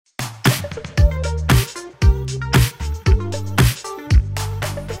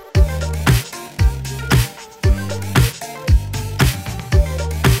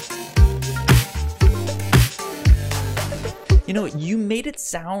you made it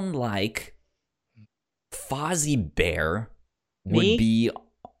sound like Fozzie Bear would Me? be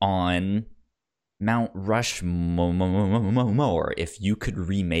on Mount Rushmore if you could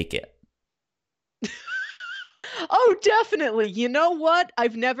remake it. Oh, definitely. You know what?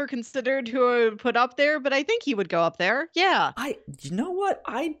 I've never considered who I would put up there, but I think he would go up there. Yeah. You know what?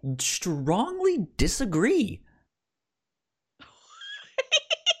 I strongly disagree.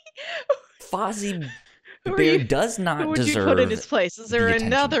 Fozzie Who are Bear you? does Who not would you put in his deserve place? Is there the attention.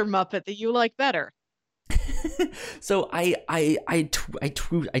 another Muppet that you like better? So I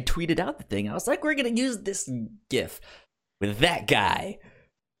tweeted out the thing. I was like, we're gonna use this GIF with that guy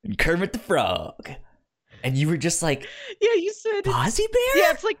and Kermit the Frog, and you were just like, Yeah, you said Fozzie Bear?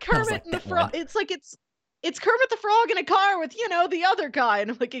 yeah, it's like I was Kermit like, and the that Frog. one. It's Kermit the Frog in a car with, the other guy.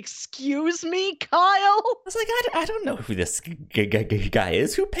 And I'm like, excuse me, Kyle? I was like, I don't know who this guy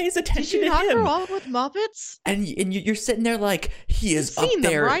is. Who pays Did attention you to not him? grow up with Muppets? And you're sitting there like, he is You've up seen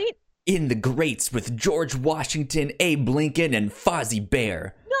them, there right? in the greats with George Washington, Abe Lincoln, and Fozzie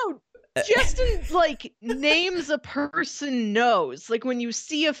Bear. No, Justin, names a person knows. Like, when you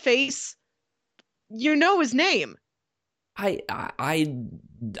see a face, you know his name.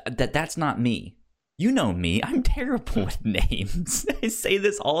 That's not me. You know me. I'm terrible with names. I say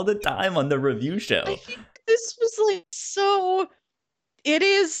this all the time on the review show. I think this was, so... It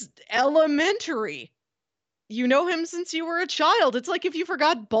is elementary. You know him since you were a child. It's like if you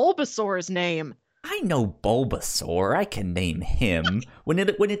forgot Bulbasaur's name. I know Bulbasaur. I can name him. when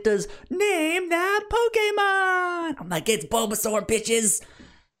it does name that Pokemon, I'm like, it's Bulbasaur, bitches.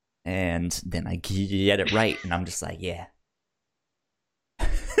 And then I get it right, and I'm just like, yeah.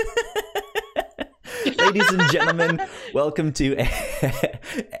 Ladies and gentlemen, welcome to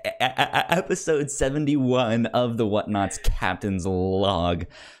episode 71 of the Whatnauts Captain's Log.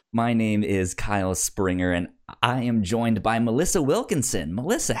 My name is Kyle Springer, and I am joined by Melissa Wilkinson.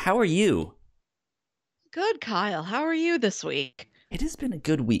 Melissa, how are you? Good, Kyle. How are you this week? It has been a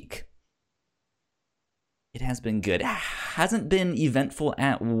good week. It has been good. It hasn't been eventful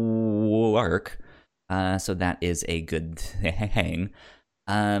at work, so that is a good thing.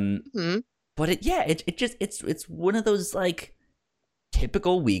 But it's one of those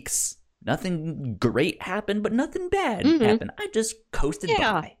typical weeks. Nothing great happened, but nothing bad happened. I just coasted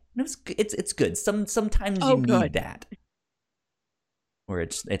by. It's good. Sometimes you need that, where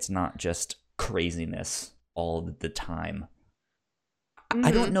it's not just craziness all the time.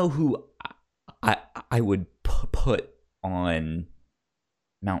 I don't know who I would put on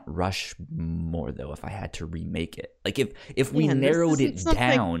Mount Rushmore though if I had to remake it. Like if we narrowed it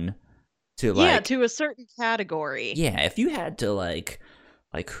down to to a certain category. Yeah, if you had to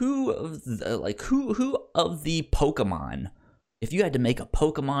who of the Pokemon, if you had to make a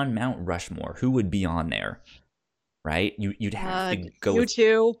Pokemon Mount Rushmore, who would be on there? Right? You'd have to go with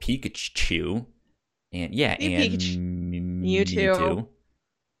Pikachu. And yeah, and Mewtwo.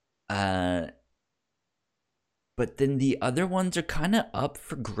 But then the other ones are kind of up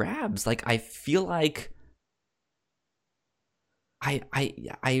for grabs. Like I feel like I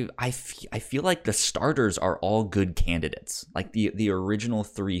feel like the starters are all good candidates. Like the original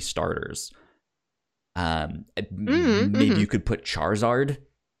 3 starters. Maybe you could put Charizard.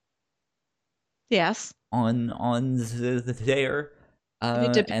 Yes. On there.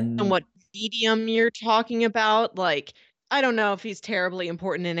 It depends on what medium you're talking about. I don't know if he's terribly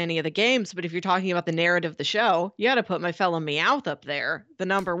important in any of the games, but if you're talking about the narrative of the show, you got to put my fellow Meowth up there, the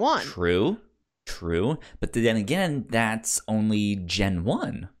number 1. True. But then again, that's only Gen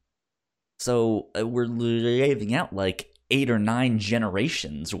 1. So we're leaving out 8 or 9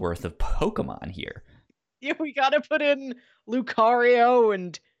 generations worth of Pokemon here. Yeah, we got to put in Lucario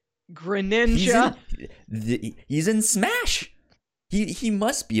and Greninja. He's in Smash. He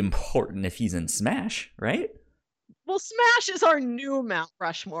must be important if he's in Smash, right? Well, Smash is our new Mount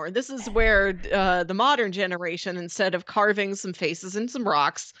Rushmore. This is where the modern generation, instead of carving some faces and some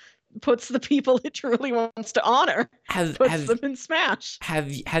rocks, puts the people it truly wants to honor. Puts them in Smash.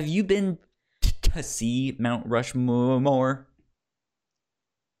 Have you been to see Mount Rushmore?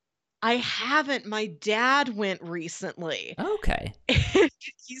 I haven't. My dad went recently. Okay.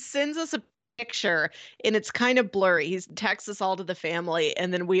 He sends us a picture and it's kind of blurry. He texts us all to the family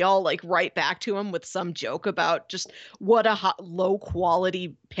and then we all write back to him with some joke about just what a low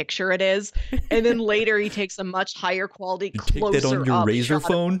quality picture it is. And then later he takes a much higher quality, closer take that on your up Razor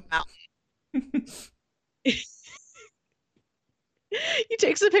phone. He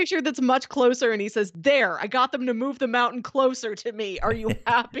takes a picture that's much closer and he says, "There, I got them to move the mountain closer to me. Are you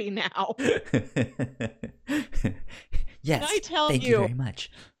happy now?" Yes. I tell thank you very much.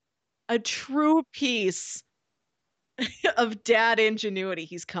 A true piece of dad ingenuity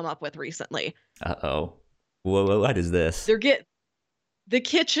he's come up with recently. Uh-oh. Whoa, what is this? They're get The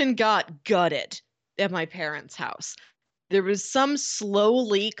kitchen got gutted at my parents' house. There was some slow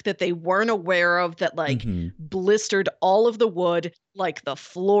leak that they weren't aware of that like Mm-hmm. blistered all of the wood, like the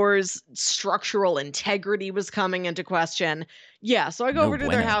floor's structural integrity was coming into question. Yeah, so I go No over to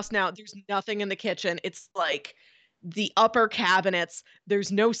their bueno. house now. There's nothing in the kitchen. It's like the upper cabinets.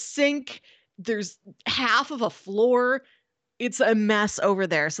 There's no sink. There's half of a floor. It's a mess over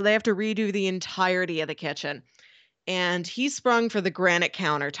there. So they have to redo the entirety of the kitchen, and he sprung for the granite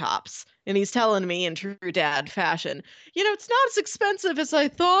countertops. And he's telling me in true dad fashion, it's not as expensive as I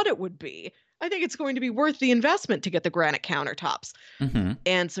thought it would be. I think it's going to be worth the investment to get the granite countertops. Mm-hmm.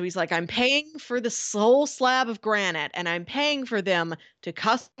 And so he's like, I'm paying for this whole slab of granite, and I'm paying for them to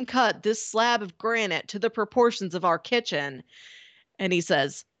custom cut this slab of granite to the proportions of our kitchen. And he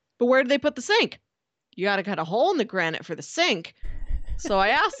says, but where do they put the sink? You got to cut a hole in the granite for the sink. So I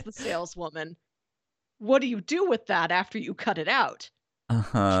asked the saleswoman, what do you do with that after you cut it out? Can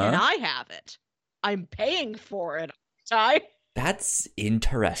Uh-huh. I have it? I'm paying for it, aren't I? That's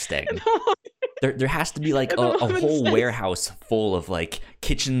interesting. And the, There has to be like and the a woman whole says, warehouse full of like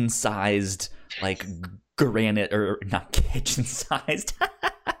kitchen-sized like granite, or not kitchen-sized.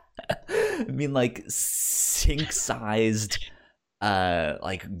 I mean like sink-sized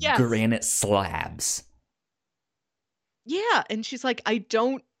like yes. granite slabs. Yeah. And she's like, I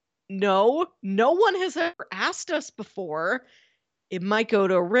don't know. No one has ever asked us before. It might go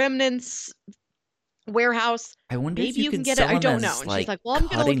to a remnants warehouse. I wonder if Maybe you you can could get it. sell I them don't know. as And she's like like, well, I'm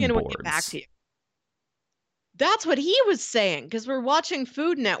going to look cutting into it and get back boards. to you. That's what he was saying, because we're watching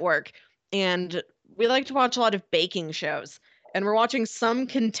Food Network and we like to watch a lot of baking shows. And we're watching some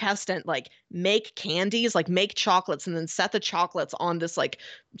contestant like make candies, like make chocolates and then set the chocolates on this like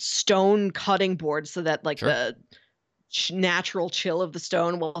stone cutting board so that like Sure. the natural chill of the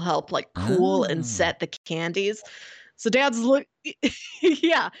stone will help like cool and Oh. set the candies. So dad's look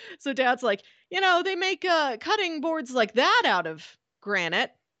yeah. So dad's like, they make cutting boards like that out of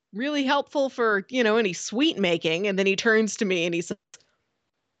granite. Really helpful for, any sweet making. And then he turns to me and he says,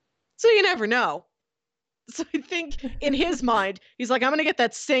 so you never know. So I think in his mind, he's like, I'm going to get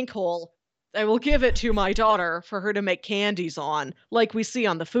that sinkhole. I will give it to my daughter for her to make candies on, like we see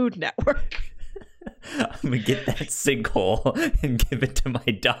on the Food Network. I'm gonna get that sinkhole and give it to my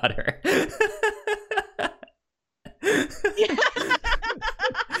daughter. Yeah.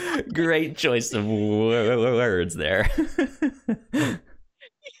 Great choice of words there.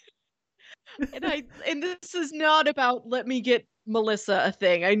 And this is not about let me get Melissa a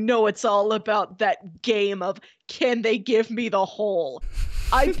thing. I know it's all about that game of can they give me the whole?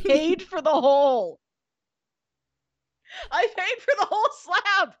 I paid for the whole. I paid for the whole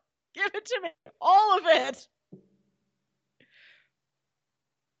slab. Give it to me. All of it.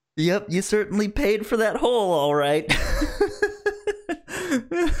 Yep, you certainly paid for that hole, all right.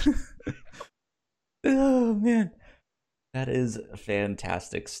 Oh man, that is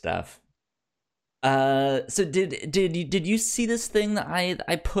fantastic stuff. So did you see this thing that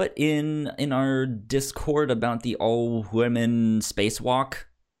I put in our Discord about the all women spacewalk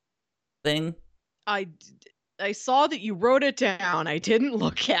thing? I I saw that you wrote it down. I didn't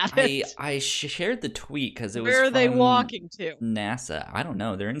look at it. I shared the tweet because it was Where are they from walking to? NASA. I don't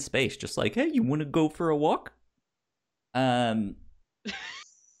know. They're in space, just like, hey, you want to go for a walk? Um,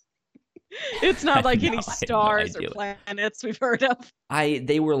 It's I not like have any no stars or idea. planets we've heard of.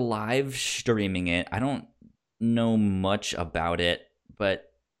 They were live streaming it. I don't know much about it,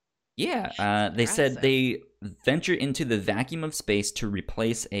 but yeah, they said Impressive. they venture into the vacuum of space to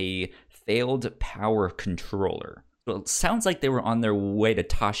replace a failed power controller. So it sounds like they were on their way to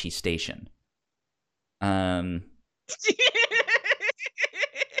Tashi Station. Um,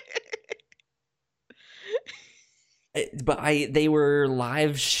 but they were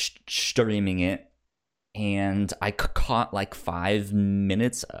live streaming it, and I caught like 5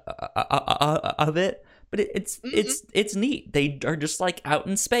 minutes of it. But Mhm. it's neat. They are just like out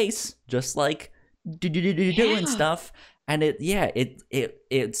in space, just like doing Yeah. stuff, and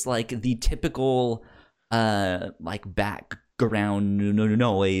it's like the typical like background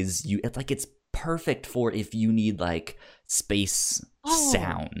noise. It's like it's perfect for if you need like space Oh.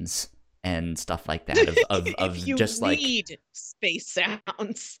 sounds and stuff like that If of you just like, need space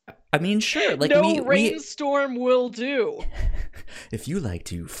sounds, I mean, sure, like no we rainstorm will do. if you like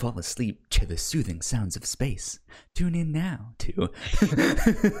to fall asleep to the soothing sounds of space, tune in now to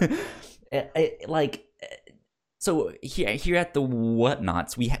like, so here at the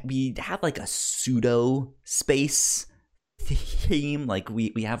Whatnots we have like a pseudo space theme. Like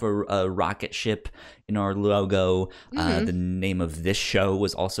we have a rocket ship in our logo. Hmm. The name of this show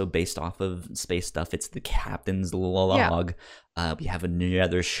was also based off of space stuff. It's the Captain's Yeah. Log. We have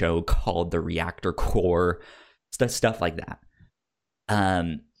another show called the Reactor Core. Stuff like that.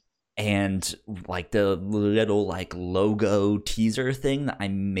 And like the little like logo teaser thing that I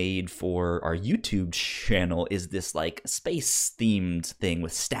made for our YouTube channel is this like space themed thing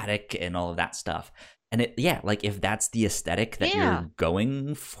with static and all of that stuff. And like if that's the aesthetic that Yeah. you're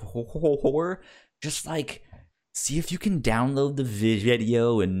going for, just like see if you can download the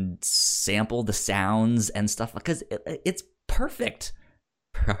video and sample the sounds and stuff, because it's perfect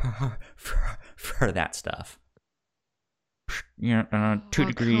for that stuff. Yeah, 2 Oh,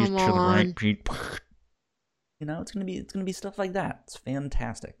 degrees come to the right, on. Pete. It's gonna be stuff like that. It's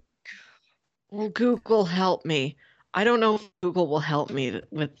fantastic. Well, Google help me. I don't know if Google will help me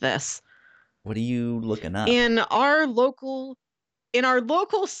with this. What are you looking up? In our local in our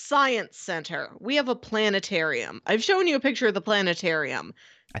local science center, we have a planetarium. I've shown you a picture of the planetarium.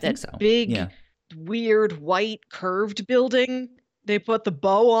 I think That so. big, Yeah. weird, white, curved building. They put the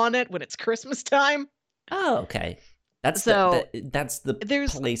bow on it when it's Christmas time. Oh, okay. That's So that's the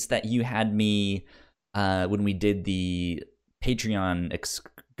there's place that you had me when we did the Patreon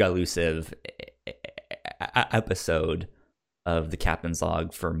exclusive episode of the Captain's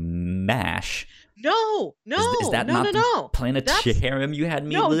Log for MASH. no, Is no, that no, no, not the no. That's planetarium you had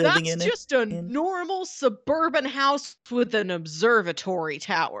me no, living that's in it? just a In? normal suburban house with an observatory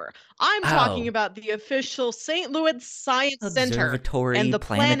tower. I'm talking Oh, about the official St. Louis Science Center and observatory, the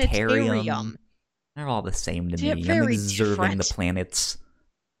planetarium. planetarium. They're all the same to They're me. I'm very observing the different. planets.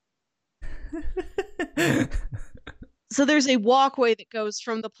 So there's a walkway that goes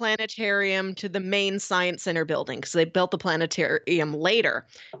from the planetarium to the main science center building because they built the planetarium later.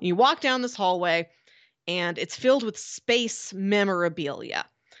 You walk down this hallway and it's filled with space memorabilia.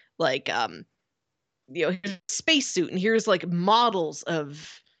 Like here's a spacesuit and here's like models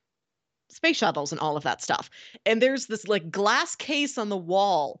of space shuttles and all of that stuff. And there's this like glass case on the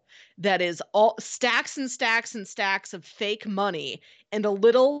wall that is all stacks and stacks and stacks of fake money and a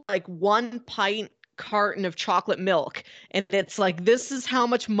little like 1 pint carton of chocolate milk. And it's like, this is how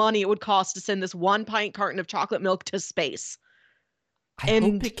much money it would cost to send this 1 pint carton of chocolate milk to space. I hope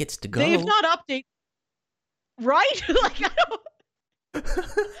And it gets to they've go. not updated, right? Like,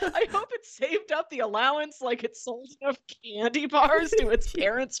 I hope it saved up the allowance, like it sold enough candy bars to its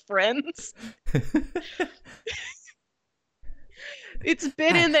parents' friends. It's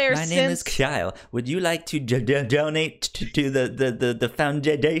been Hi, in there my name is since. Kyle. Would you like to donate to the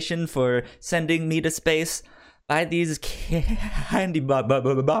foundation for sending me to space? Buy these candy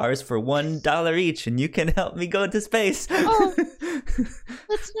bars for $1 each, and you can help me go to space. Oh,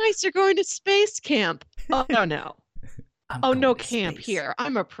 that's nice. You're going to space camp. Oh, no. I'm Oh, going no to camp space. here.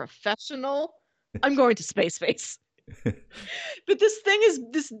 I'm a professional. I'm going to space. But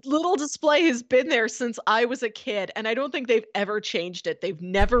this little display has been there since I was a kid, and I don't think they've ever changed it. They've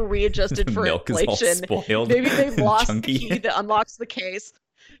never The readjusted for milk is all inflation. spoiled Maybe they've and lost the chunky. key that unlocks the case.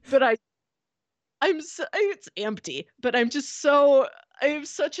 But it's empty. But I have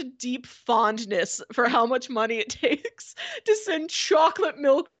such a deep fondness for how much money it takes to send chocolate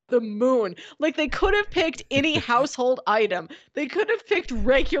milk to the moon. Like they could have picked any household item. They could have picked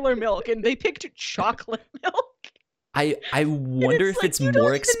regular milk, and they picked chocolate milk. I And wonder it's if like it's you don't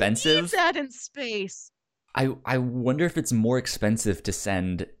more even need expensive. that in space. I wonder if it's more expensive to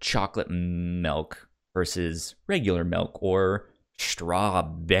send chocolate milk versus regular milk, or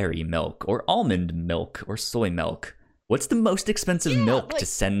strawberry milk, or almond milk, or soy milk. What's the most expensive Yeah, milk to like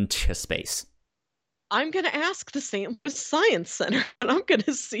send to space? I'm gonna ask the St. Louis Science Center, and I'm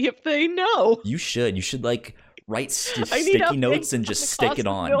gonna see if they know. You should. You should like write I need sticky updates notes and on just the stick cost it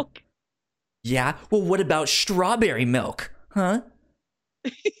of on. milk. Yeah. Well, what about strawberry milk? Huh?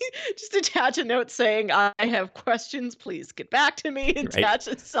 Just attach a note saying, I have questions, please get back to me. Right. Attach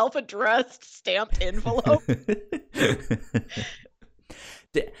a self-addressed stamped envelope.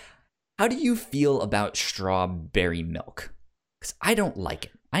 How do you feel about strawberry milk? Because I don't like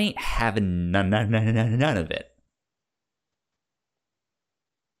it. I ain't having none of it.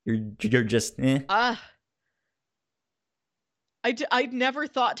 You're just I'd never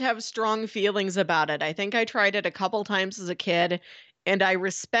thought to have strong feelings about it. I think I tried it a couple times as a kid, and I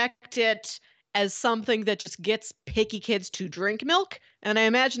respect it as something that just gets picky kids to drink milk, and I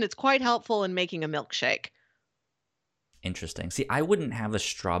imagine it's quite helpful in making a milkshake. Interesting. See, I wouldn't have a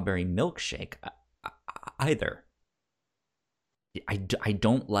strawberry milkshake either. I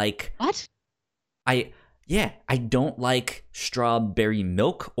don't like What? I don't like strawberry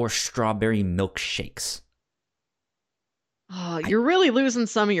milk or strawberry milkshakes. Oh, I you're really losing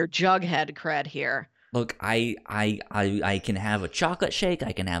some of your Jughead cred here. look, I can have a chocolate shake,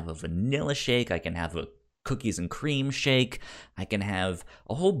 I can have a vanilla shake, I can have a cookies and cream shake, I can have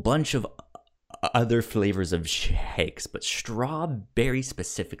a whole bunch of other flavors of shakes, but strawberry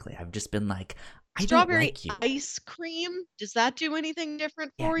specifically, I've just been like, I don't Strawberry like you. ice cream? Does that do anything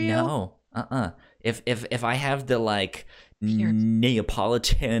different Yeah, for you? no. If I have the like Here.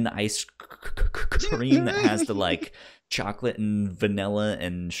 Neapolitan ice cream that has the like chocolate and vanilla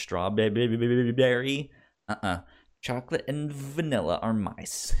and strawberry, chocolate and vanilla are my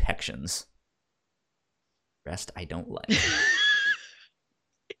sections. Rest I don't like.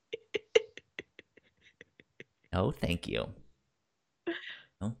 No, thank you.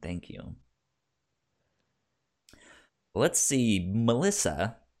 No, thank you. Let's see,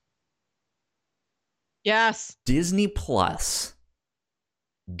 Melissa. Yes. Disney Plus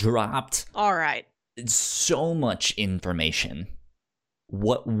dropped All right. so much information.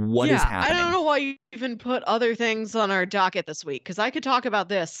 What is Yeah, I happening? don't know why you even put other things on our docket this week, because I could talk about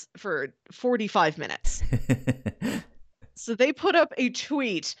this for 45 minutes. So they put up a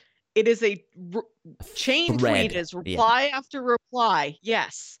tweet. It is a chain tweet. It is reply after reply.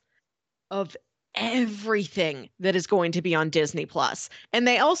 Yes. Of everything that is going to be on Disney Plus. And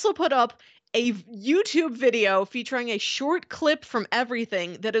they also put up a YouTube video featuring a short clip from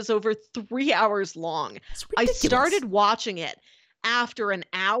everything that is over 3 hours long. I started watching it. After an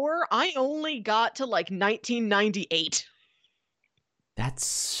hour, I only got to like 1998. That's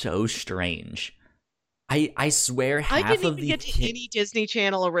so strange. I swear half I didn't of even the get to any Disney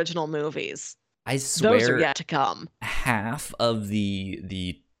Channel original movies. I swear Those are yet to come. Half of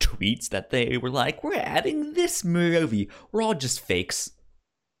the tweets that they were like, we're adding this movie, were all just fakes.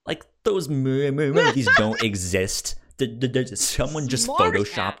 Like those movies don't exist. Someone just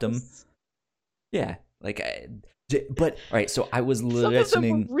photoshopped them. Yeah, like, but all right. So I was listening. Some of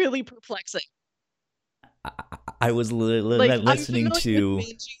them were really perplexing. I was like, listening to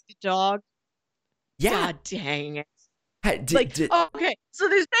Benji the dog. Yeah. God dang it. Okay, so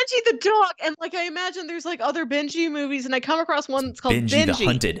there's Benji the dog, and like I imagine there's like other Benji movies, and I come across one that's called Benji the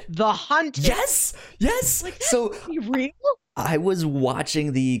Hunted. The Hunted. Yes. Like, so real? I was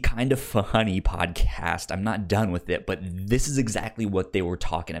watching the Kind of Funny podcast. I'm not done with it, but this is exactly what they were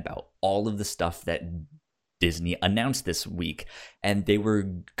talking about. All of the stuff that Disney announced this week, and they were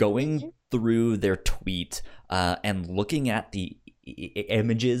going through their tweet and looking at the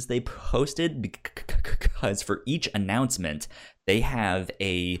images they posted, because for each announcement they have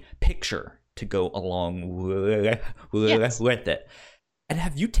a picture to go along with it. And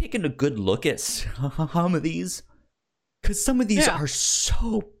have you taken a good look at some of these? Because some of these are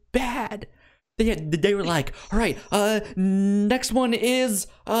so bad. They were like, all right, next one is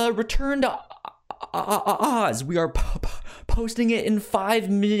Return to Oz. We are posting it in 5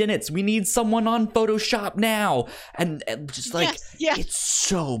 minutes. We need someone on Photoshop now. And just like, it's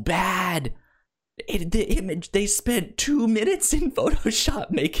so bad. The image, they spent 2 minutes in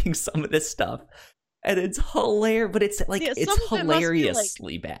Photoshop making some of this stuff. And it's hilarious, but it's like, it's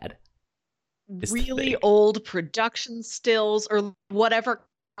hilariously bad. Really old production stills or whatever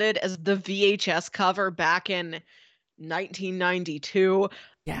as the VHS cover back in 1992.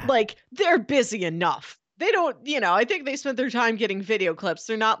 Yeah. Like, they're busy enough. They don't, I think they spent their time getting video clips.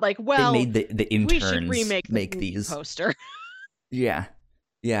 They're not like, well, they made the interns we should make these poster. Yeah,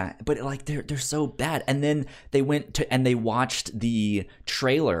 but like they're so bad. And then they went to and they watched the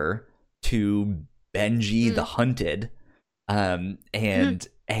trailer to Benji the Hunted, and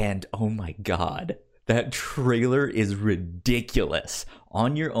oh my god, that trailer is ridiculous.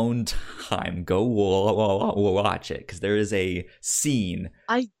 On your own time, go watch it, because there is a scene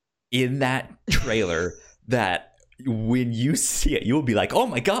in that trailer that when you see it, you'll be like, oh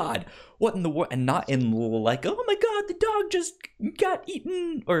my god, what in the world? And not in like, oh my god, the dog just got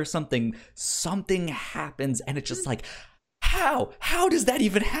eaten or something. Something happens, and it's just like, how does that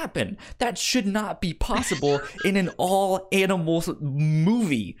even happen? That should not be possible in an all animal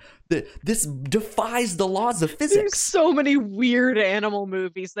movie. This defies the laws of physics. There's so many weird animal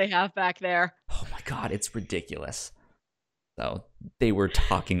movies they have back there. Oh my god, it's ridiculous. So they were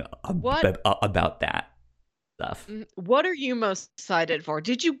talking about that stuff. What are you most excited for?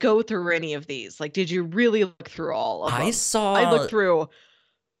 Did you go through any of these? Like, did you really look through all of them? I looked through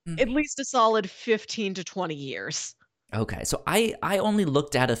at least a solid 15 to 20 years. Okay, so I only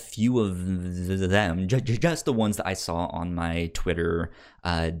looked at a few of them, just the ones that I saw on my Twitter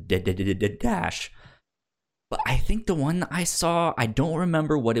dash. But I think the one I saw, I don't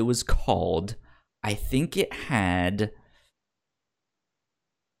remember what it was called. I think it had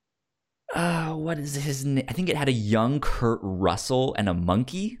What is his name? I think it had a young Kurt Russell and a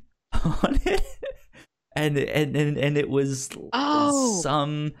monkey on it. And it was Oh,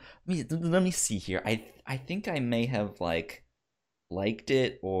 some. Let me see here. I think I may have liked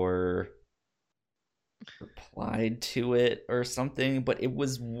it or replied to it or something, but it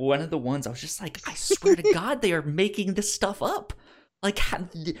was one of the ones I was just like, I swear to God, they are making this stuff up. Like,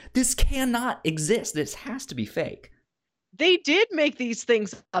 this cannot exist. This has to be fake. they did make these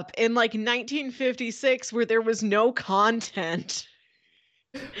things up in like 1956 where there was no content.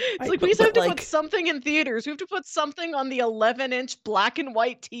 It's like we just have But to put like, something in theaters. We have to put something on the 11-inch black and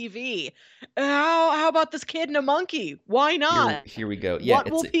white TV. How about this kid and a monkey? Why not? here we go. Yeah,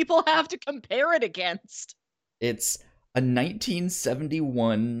 What will people have to compare it against? it's a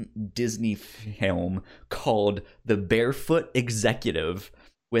 1971 Disney film called The Barefoot Executive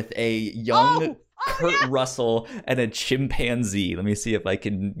with a young Kurt yes! Russell and a chimpanzee. Let me see if I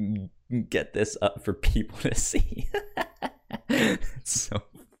can get this up for people to see. It's so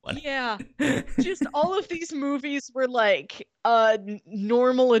funny. Yeah. Just all of these movies where like a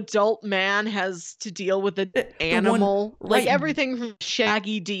normal adult man has to deal with an The animal. one Like right, everything from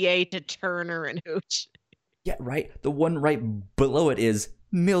Shaggy DA to Turner and Hooch. yeah, right. The one right below it is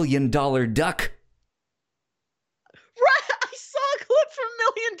 $1 Million Duck. Right, I saw a clip from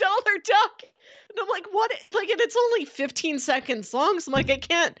 $1 Million Duck, and I'm like, what? Like, and it's only 15 seconds long. So I'm like, I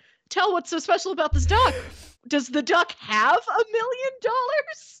can't tell what's so special about this duck. Does the duck have $1 million?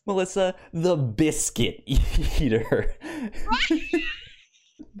 Melissa, the biscuit eater. Right?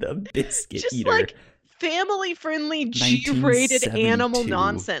 The biscuit Just eater. like family-friendly, G-rated animal 1972.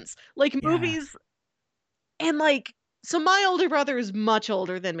 nonsense, like Yeah. movies, and like. So my older brother is much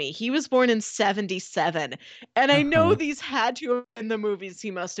older than me. He was born in 77. And I know these had to have been the movies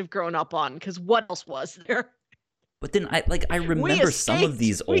he must have grown up on, because what else was there? But then I We remember some of escaped.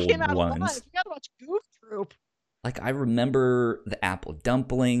 these We came old out alive. ones. We gotta watch Goof Troop. Like I remember the Apple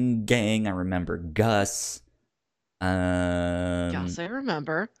Dumpling Gang. I remember Gus. Yes, I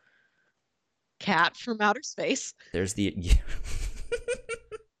remember. Cat from Outer Space. There's the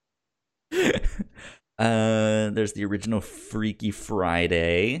there's the original Freaky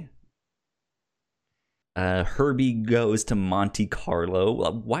Friday. Herbie Goes to Monte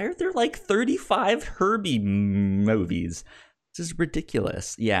Carlo. Why are there like 35 Herbie movies? This is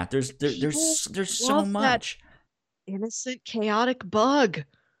ridiculous. Yeah, there's so much. Innocent, chaotic bug.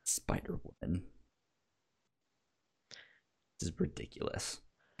 Spider-Woman. This is ridiculous.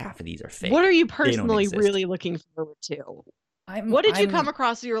 Half of these are fake. What are you They don't personally exist. really looking forward to? What did you come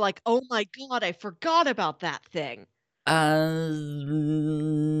across? You were like, oh my god, I forgot about that thing.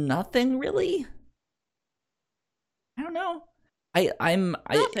 Nothing really. I don't know.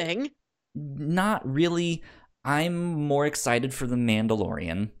 Nothing. Not really. I'm more excited for The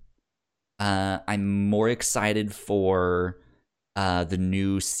Mandalorian. I'm more excited for the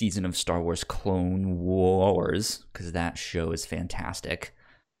new season of Star Wars Clone Wars, because that show is fantastic.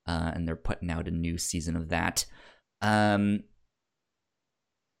 And they're putting out a new season of that.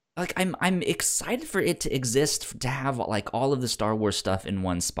 Like I'm excited for it to exist, to have like all of the Star Wars stuff in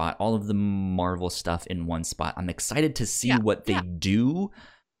one spot, all of the Marvel stuff in one spot. I'm excited to see what they do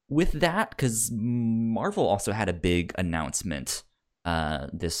with that, because Marvel also had a big announcement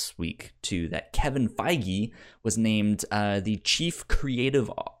this week too, that Kevin Feige was named the chief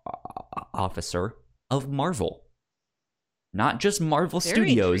creative officer of Marvel, not just Marvel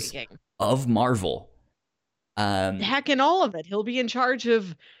Studios, intriguing. of Marvel. Heck, in all of it, he'll be in charge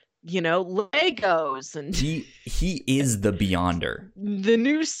of, Legos and he is the Beyonder. The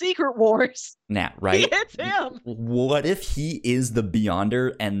new Secret Wars. Now, right? It's him. What if he is the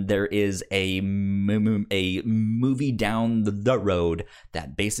Beyonder and there is a movie down the road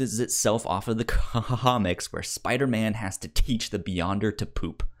that bases itself off of the comics where Spider-Man has to teach the Beyonder to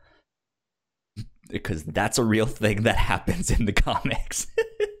poop? Because that's a real thing that happens in the comics.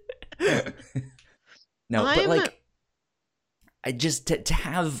 No, but like, I just to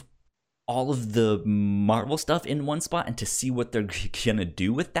have all of the Marvel stuff in one spot and to see what they're gonna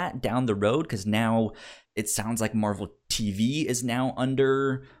do with that down the road, because now it sounds like Marvel TV is now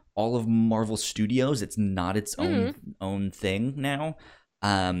under all of Marvel Studios. It's not its own thing now.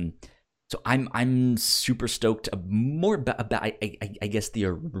 So I'm super stoked more about I guess the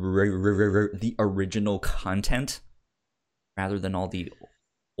original content rather than all the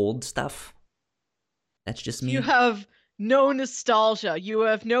old stuff. That's just me. You have no nostalgia. You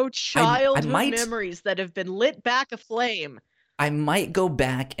have no childhood memories that have been lit back aflame. I might go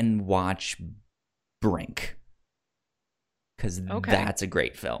back and watch Brink, because that's a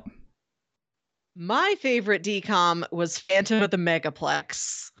great film. My favorite DCOM was Phantom of the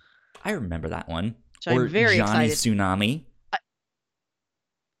Megaplex. I remember that one. So I'm Or very Johnny excited. Tsunami.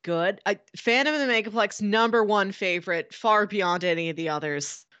 Good. Phantom of the Megaplex, number one favorite, far beyond any of the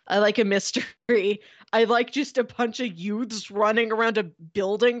others. I like a mystery. I like just a bunch of youths running around a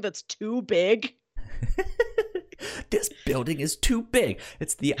building that's too big. This building is too big.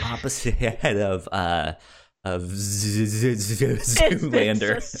 It's the opposite of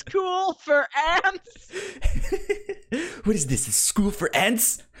Zoolander. It's a school for ants. What is this? A school for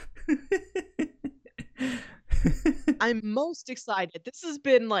ants? I'm most excited. This has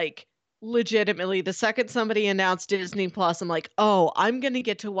been like legitimately the second somebody announced Disney Plus, I'm like, oh, I'm gonna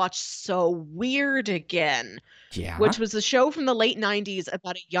get to watch So Weird again, Yeah, which was a show from the late 90s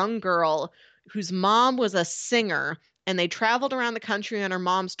about a young girl whose mom was a singer, and they traveled around the country on her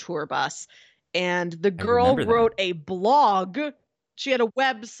mom's tour bus. And the I girl remember that. wrote a blog. She had a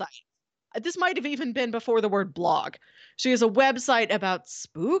website. This might have even been before the word blog. She has a website about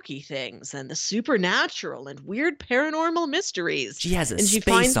spooky things and the supernatural and weird paranormal mysteries. She has a And she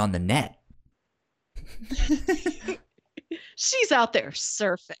space finds on the net. she's out there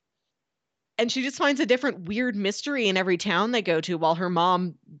surfing. And she just finds a different weird mystery in every town they go to while her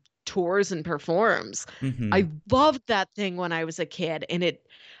mom tours and performs. Mm-hmm. I loved that thing when I was a kid, and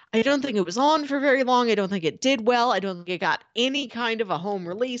I don't think it was on for very long. I don't think it did well. I don't think it got any kind of a home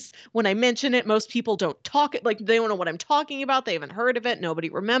release. When I mention it, most people don't talk it, like they don't know what I'm talking about. They haven't heard of it. Nobody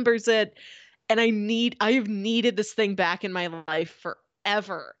remembers it. And I have needed this thing back in my life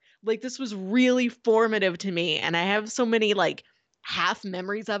forever. Like this was really formative to me, and I have so many like half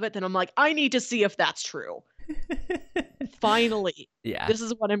memories of it that I'm like, I need to see if that's true. Finally, Yeah, this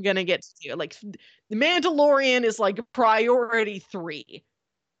is what I'm gonna get to do. Like, The Mandalorian is like priority 3,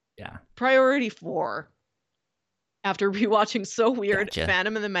 yeah. priority 4. After rewatching So Weird, Gotcha.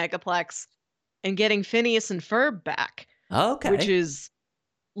 Phantom of the Megaplex, and getting Phineas and Ferb back, which Okay. is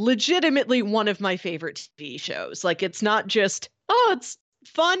legitimately one of my favorite TV shows. Like, it's not just it's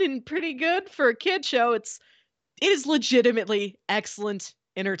fun and pretty good for a kid show. It is legitimately excellent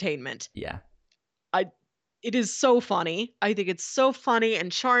entertainment. Yeah. I It is so funny. I think it's so funny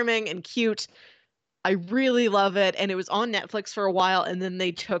and charming and cute. I really love it. And it was on Netflix for a while and then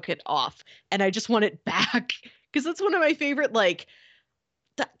they took it off. And I just want it back because it's one of my favorite, like,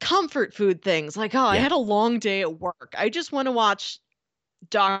 comfort food things. Like, oh, I Yeah. had a long day at work. I just want to watch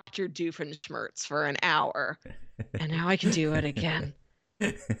Dr. Doofenshmirtz for an hour. And now I can do it again.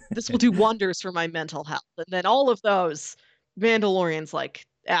 This will do wonders for my mental health. And then all of those, Mandalorian's like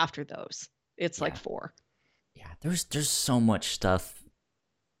after those. It's like Yeah. 4. Yeah. There's so much stuff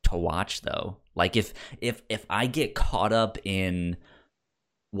to watch though. Like if I get caught up in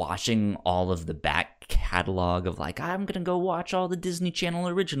watching all of the back catalog of like I'm gonna go watch all the Disney Channel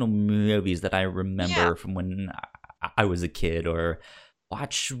original movies that I Yeah. remember from when I was a kid, or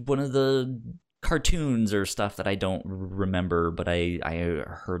watch one of the cartoons or stuff that I don't remember but I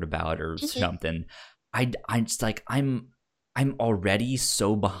heard about or Mhm. something. I just like I'm already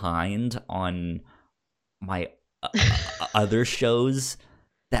so behind on my other shows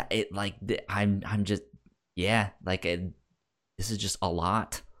that it like I'm just yeah like this is just a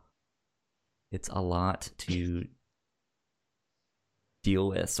lot. It's a lot to deal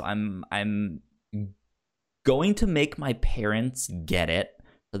with. So I'm going to make my parents get it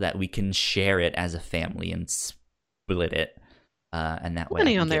so that we can share it as a family and split it. And that way I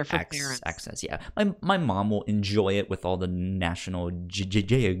Plenty can on there get for parents. access. Yeah, my mom will enjoy it with all the National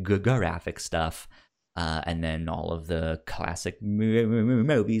Geographic stuff, and then all of the classic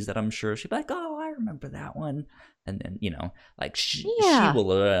movies that I'm sure she'll be like, "Oh, I remember that one," and then like she Yeah.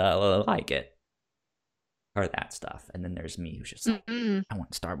 will like it or that stuff. And then there's me who's just like, Mm-mm. I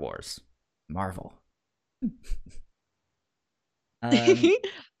want Star Wars, Marvel. um,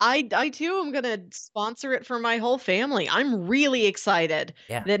 I too am gonna sponsor it for my whole family. I'm really excited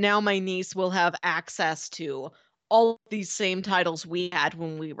yeah, that now my niece will have access to all of these same titles we had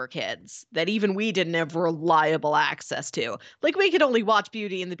when we were kids that even we didn't have reliable access to. Like we could only watch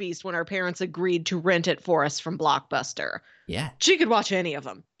Beauty and the Beast when our parents agreed to rent it for us from Blockbuster. yeah, She could watch any of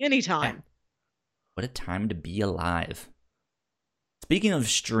them yeah. anytime. What a time to be alive. Speaking of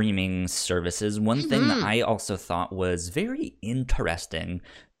streaming services, one thing that Hmm. I also thought was very interesting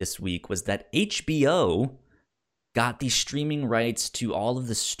this week was that HBO got the streaming rights to all of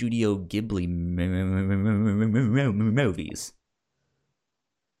the Studio Ghibli movies.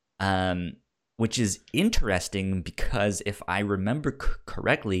 Which is interesting because if I remember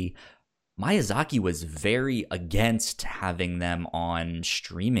correctly, Miyazaki was very against having them on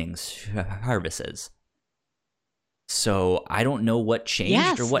streaming services. So I don't know what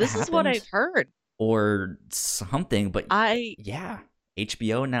changed or Yes, what this is what happened I've heard. or something, but I yeah,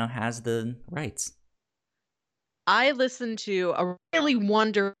 HBO now has the rights. I listened to a really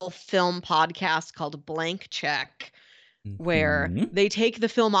wonderful film podcast called Blank Check, where Hmm. they take the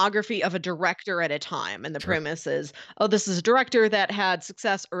filmography of a director at a time. And the Sure. premise is, oh, this is a director that had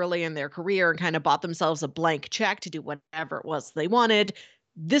success early in their career and kind of bought themselves a blank check to do whatever it was they wanted.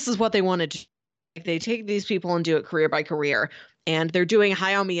 This is what they wanted to do. They take these people and do it career by career. And they're doing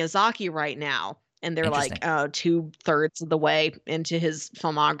Hayao Miyazaki right now. And they're like Interesting. 2/3 of the way into his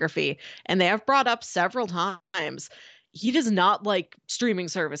filmography. And they have brought up several times he does not like streaming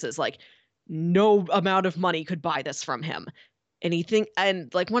services. Like, no amount of money could buy this from him.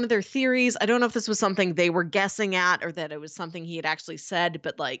 And like one of their theories, I don't know if this was something they were guessing at or that it was something he had actually said,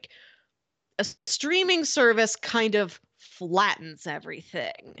 but like a streaming service kind of flattens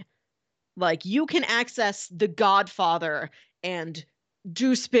everything. Like you can access The Godfather and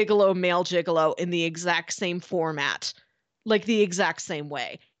Deuce Bigelow, Male Gigolo in the exact same format, like the exact same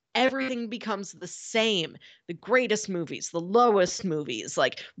way. Everything becomes the same. The greatest movies, the lowest movies,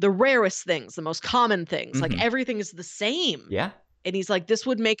 like the rarest things, the most common things, like Hmm. everything is the same. Yeah. And he's like, this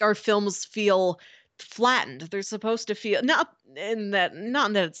would make our films feel flattened. They're supposed to feel not in that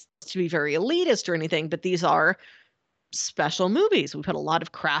it's to be very elitist or anything, but these are special movies. We put a lot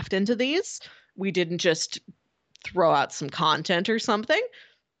of craft into these. We didn't just throw out some content or something.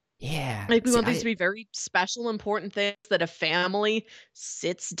 Yeah. Like we See, want these to be very special, important things that a family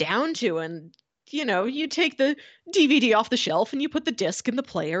sits down to. And you take the DVD off the shelf and you put the disc in the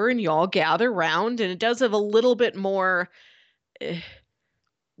player and you all gather around, and it does have a little bit more eh,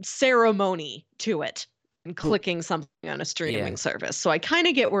 ceremony to it than well, clicking something on a yeah. streaming service. So I kind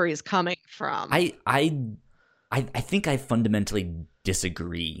of get where he's coming from. I I I think I fundamentally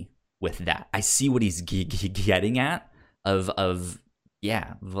disagree with that. I see what he's getting at of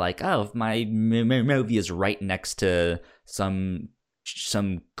yeah, like, oh, if my movie is right next to some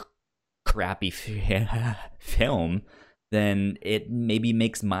crappy film, then it maybe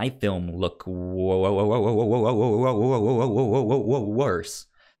makes my film look worse.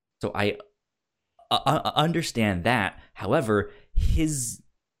 So I understand that. However, his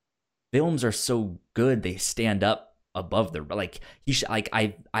films are so good they stand up above the like he should like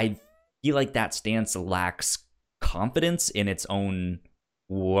I feel like that stance lacks confidence in its own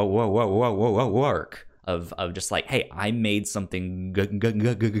work of just like, hey, I made something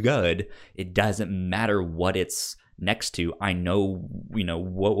good. It doesn't matter what it's next to. I know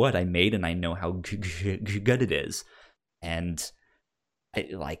what I made, and I know how good it is. And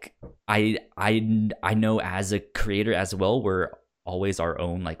I know as a creator as well, we're always our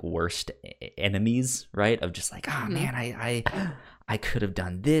own like worst enemies, right? Of just like, oh Mhm. man, I could have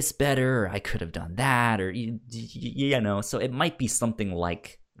done this better, or I could have done that, or so it might be something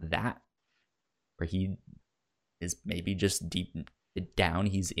like that, where he is maybe just deep down,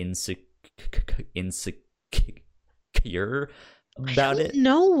 he's insecure I about don't it.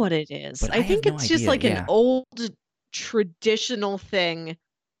 know what it is. But I I have think no it's just idea. like an Yeah, old traditional thing.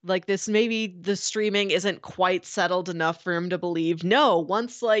 Like this, maybe the streaming isn't quite settled enough for him to believe. No,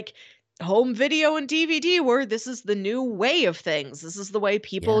 once like home video and DVD were, this is the new way of things. This is the way yeah,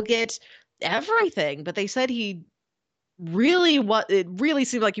 people get everything. But they said it really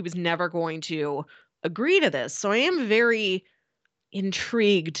seemed like he was never going to agree to this. So I am very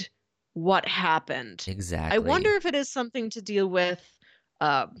intrigued what happened. I wonder exactly. if it is something to deal with.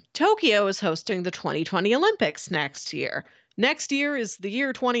 Tokyo is hosting the 2020 Olympics next year. Next year is the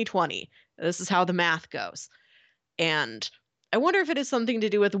year 2020. This is how the math goes. And I wonder if it is something to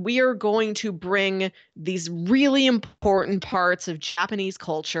do with we are going to bring these really important parts of Japanese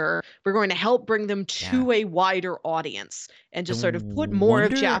culture. We're going to help bring them Yeah, to a wider audience and I just sort of put more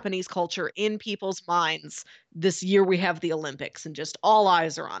of wonder. Japanese culture in people's minds this year we have the Olympics and just all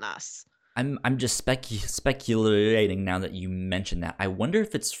eyes are on us. I'm just speculating now that you mentioned that. I wonder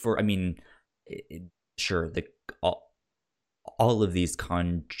if it's for. I mean, sure, the all, all of these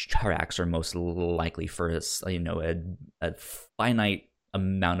contracts are most likely for a finite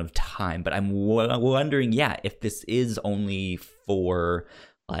amount of time. But I'm wondering, yeah, if this is only for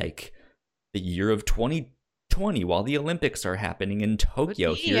like the year of 2020 while the Olympics are happening in Could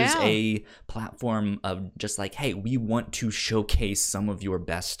Tokyo. be, Here's yeah. a platform of just like, hey, we want to showcase some of your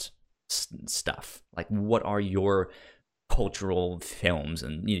best stuff. Like, what are your cultural films?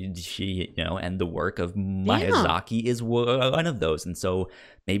 And and the work of Yeah. Miyazaki is one of those. And so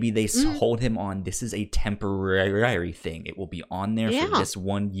maybe they Mm, hold him on, this is a temporary thing, it will be on there for yeah. this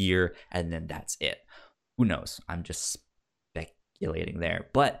 1 year, and then that's it. Who knows? I'm just speculating there.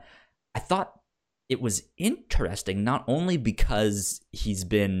 But I thought it was interesting, not only because he's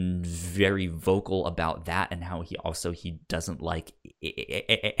been very vocal about that and how he doesn't like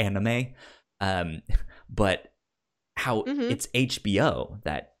anime, but how Mm-hmm. it's HBO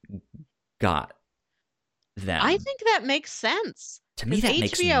that got I them. think that makes sense To me, because that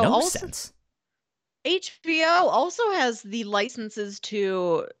makes no sense. HBO also has the licenses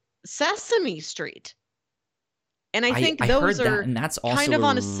to Sesame Street. And I think I those heard that, are and that's kind also of a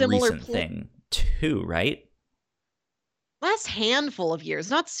on a similar recent thing too, right? last handful of years,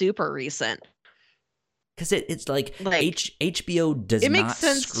 not super recent. Because it's like Like HBO does it makes not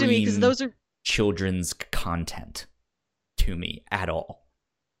sense to me because scream those are children's content to me at all.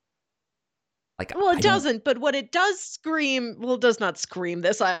 Like well, I it don't. doesn't, but what it does scream, well, it does not scream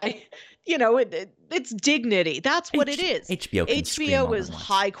this. It's dignity. That's what it is. HBO can scream HBO all it is wants.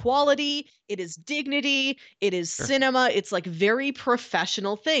 high quality. It is dignity. It is Sure, cinema. It's like very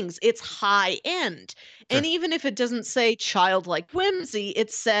professional things. It's high end. And sure, even if it doesn't say childlike whimsy,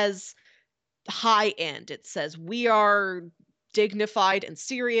 it says high end. It says we are dignified and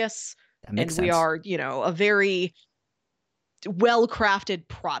serious, that and makes we sense. are, a very well crafted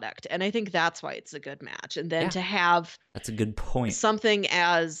product. And I think that's why it's a good match. And then Yeah, to have that's a good point. something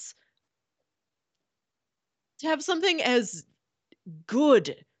as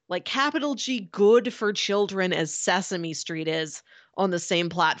good, like capital G good for children as Sesame Street is on the same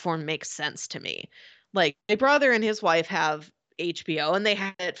platform makes sense to me. Like my brother and his wife have HBO and they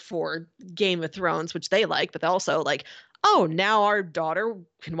had it for Game of Thrones, which they like, but also like, oh, now our daughter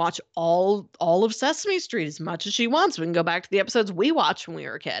can watch all of Sesame Street as much as she wants. We can go back to the episodes we watched when we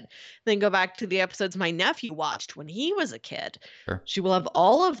were a kid. Then go back to the episodes my nephew watched when he was a kid. Sure. She will have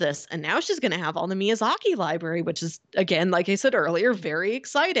all of this, and now she's going to have all the Miyazaki library, which is, again, like I said earlier, very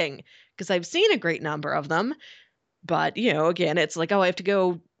exciting because I've seen a great number of them. But, again, it's like, oh, I have to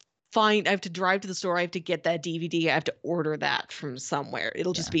drive to the store, I have to get that DVD, I have to order that from somewhere.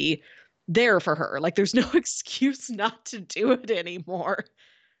 It'll just Yeah, be there for her. Like, there's no excuse not to do it anymore.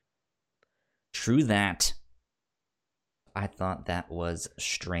 true that. I thought that was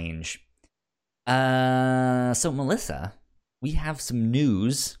strange. So Melissa, we have some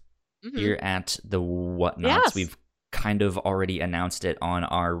news Hmm. here at the Whatnots. Yes. We've kind of already announced it on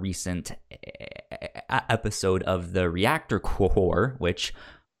our recent episode of the Reactor Core, which,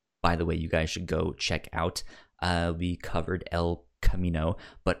 by the way, you guys should go check out. We covered El Camino,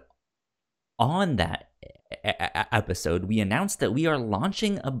 but on that episode, we announced that we are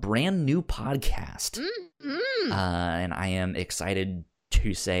launching a brand new podcast. Hmm. And I am excited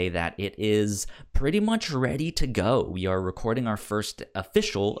to say that it is pretty much ready to go. We are recording our first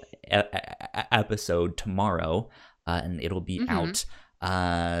official episode tomorrow, and it'll be Hmm. out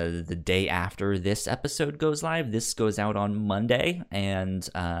the day after this episode goes live. This goes out on Monday, and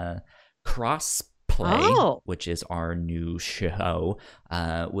Crossplay, Oh. which is our new show,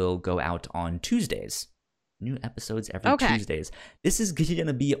 will go out on Tuesdays. New episodes every Okay. Tuesdays. This is going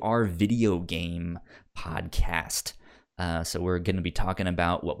to be our video game podcast. So we're going to be talking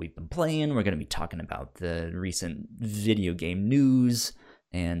about what we've been playing. We're going to be talking about the recent video game news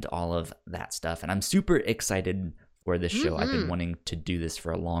and all of that stuff. And I'm super excited for this show. I've been wanting to do this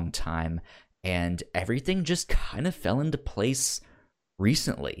for a long time, and everything just kind of fell into place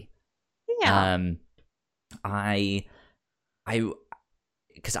recently. Yeah. I've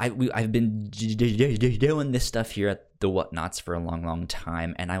been doing this stuff here at the Whatnots for a long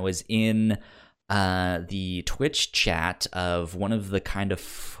time, and I was in the Twitch chat of one of the kind of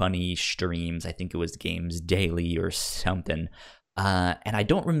funny streams. I think it was Games Daily or something, and I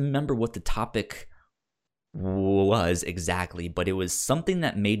don't remember what the topic was exactly, but it was something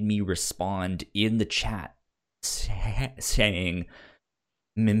that made me respond in the chat saying,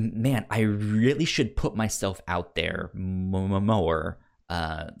 man, I really should put myself out there more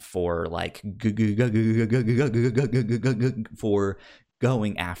for like for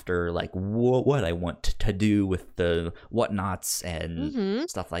going after like what I want to do with the Whatnots and Hmm.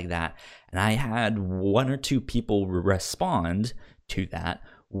 stuff like that. And I had one or two people respond to that.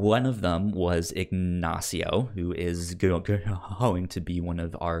 One of them was Ignacio, who is going to be one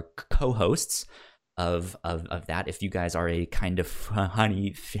of our co-hosts of that. If you guys are a kind of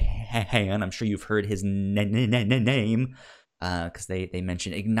funny fan, I'm sure you've heard his name, because they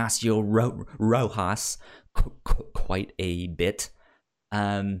mention Ignacio Rojas quite a bit.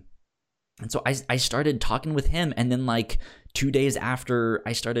 And so I started talking with him, and then like 2 days after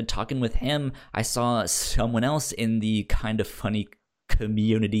I started talking with him, I saw someone else in the kind of funny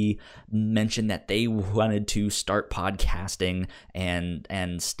community mention that they wanted to start podcasting and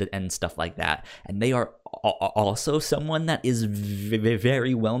stuff like that, and they are also someone that is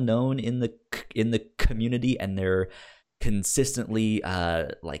very well known in the community, and they're consistently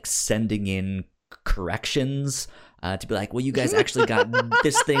like sending in corrections to be like, well, you guys actually got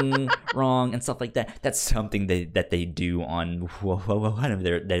this thing wrong and stuff like that. That's something that they do on one of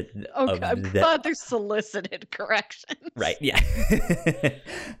their Okay, I'm glad they're solicited corrections. Right, yeah.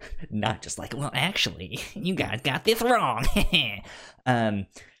 Not just like, well, actually, you guys got this wrong.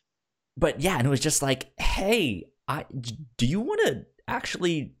 But yeah, and it was just like, hey, do you want to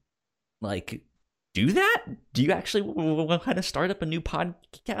actually like do that? Do you actually want to start up a new podcast?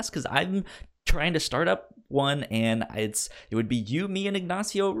 Because I'm trying to start up one, and it would be you, me, and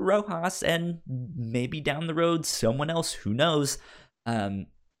Ignacio Rojas, and maybe down the road someone else. Who knows?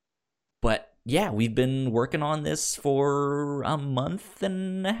 But yeah, we've been working on this for a month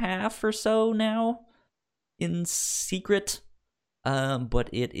and a half or so now, in secret. But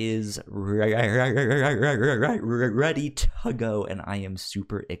it is ready to go, and I am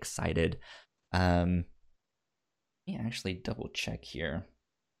super excited. Let me actually double check here.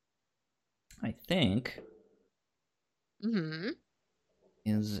 I think.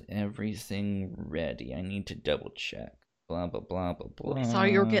 Is everything ready? I need to double check. Blah, blah, blah, blah, blah. I saw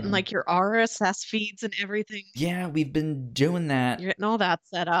you were getting like your RSS feeds and everything. Yeah, we've been doing that. You're getting all that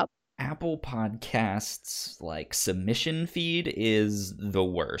set up. Apple Podcasts like submission feed is the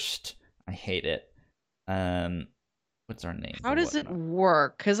worst. I hate it. What's our name? How does it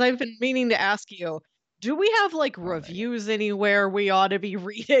work? Because I've been meaning to ask you, do we have like reviews anywhere we ought to be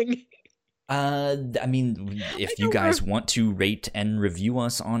reading? I mean, if you guys want to rate and review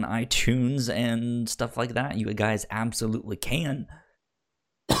us on iTunes and stuff like that, you guys absolutely can.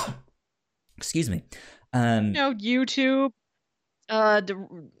 Excuse me. YouTube,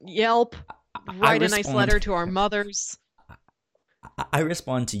 Yelp, write a nice letter to our mothers. I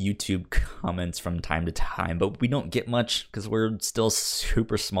respond to YouTube comments from time to time, but we don't get much because we're still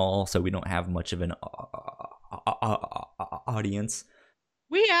super small, so we don't have much of an audience.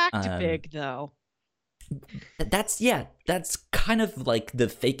 We act big, though. That's kind of like the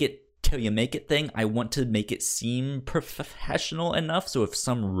fake it till you make it thing. I want to make it seem professional enough, so if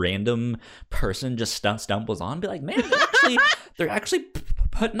some random person just stumbles on, be like, man, they're actually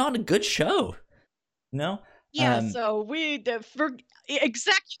putting on a good show. Yeah, so for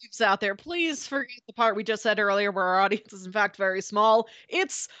executives out there, please forget the part we just said earlier where our audience is in fact very small.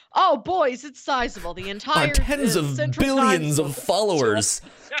 It's it's sizable. The entire our tens of billions of followers.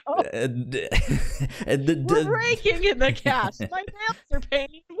 And we're raking in the cash. My nails are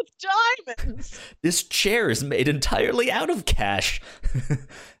painted with diamonds. This chair is made entirely out of cash.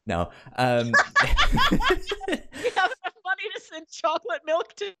 No. We have enough money to send chocolate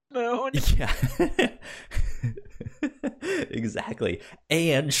milk to the moon. Yeah. Exactly.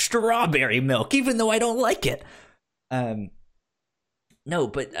 And strawberry milk, even though I don't like it. No,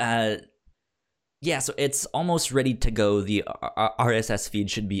 but yeah, so it's almost ready to go. The RSS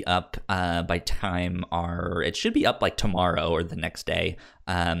feed should be up by time it should be up like tomorrow or the next day.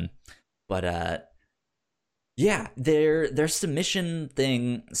 But yeah, their submission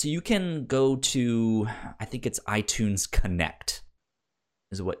thing, so you can go to, I think it's iTunes Connect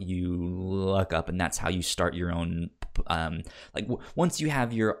is what you look up, and that's how you start your own once you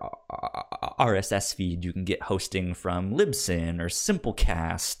have your RSS feed, you can get hosting from Libsyn or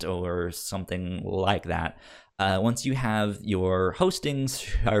Simplecast or something like that. Once you have your hosting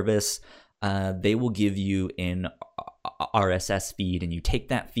service, they will give you an RSS feed, and you take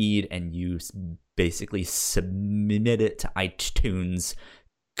that feed and you basically submit it to iTunes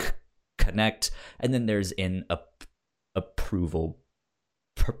Connect, and then there's an approval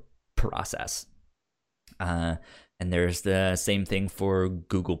process. And there's the same thing for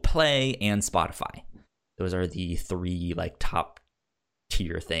Google Play and Spotify. Those are the three like top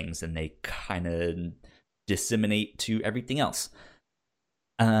tier things, and they kind of disseminate to everything else.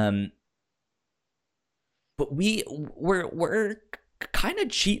 But we're kind of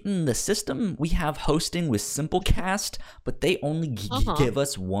cheating the system. We have hosting with Simplecast, but they only give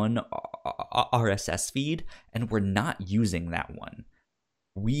us one RSS feed, and we're not using that one.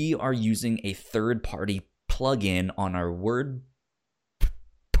 We are using a third-party plugin on our WordPress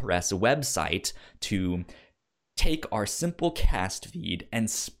website to take our Simplecast feed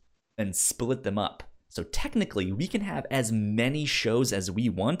and split them up. So technically, we can have as many shows as we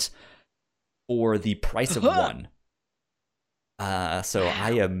want for the price of one. So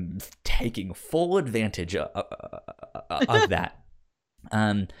I am taking full advantage of that.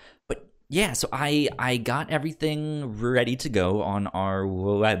 But yeah, so I got everything ready to go on our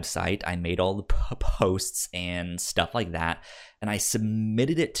website. I made all the posts and stuff like that, and I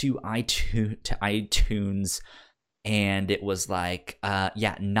submitted it to iTunes, and it was like,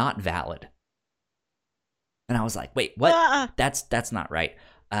 yeah, not valid. And I was like, wait, what? Ah! That's not right.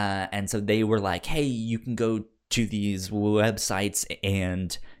 And so they were like, hey, you can go to these websites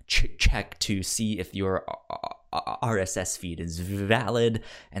and check to see if your RSS feed is valid.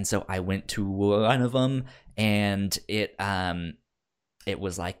 And so I went to one of them, and it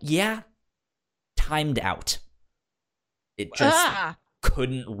was like, yeah, timed out. It just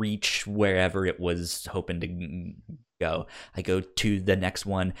couldn't reach wherever it was hoping to go. I go to the next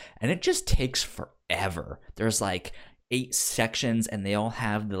one, and it just takes forever. There's like 8 sections, and they all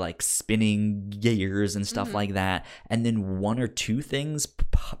have the like spinning gears and stuff like that. And then 1 or 2 things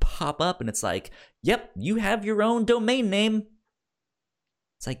pop up, and it's like, yep, you have your own domain name.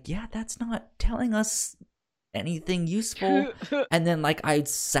 It's like, yeah, that's not telling us anything useful. And then like I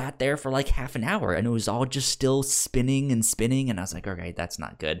sat there for like half an hour, and it was all just still spinning and spinning, and I was like, okay, that's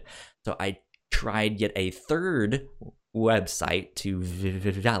not good. So I tried yet a third website to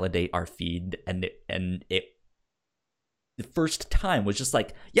validate our feed, and it the first time was just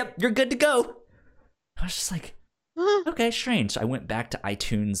like, yep, you're good to go. I was just like, okay, strange. So I went back to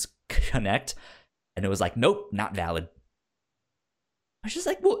iTunes Connect, and it was like, nope, not valid. I was just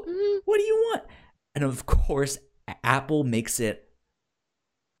like, what do you want? And of course, Apple makes it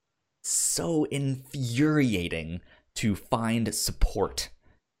so infuriating to find support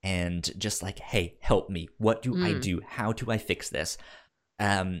and just like, hey, help me. What do I do? How do I fix this?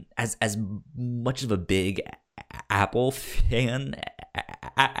 As much of a big Apple fan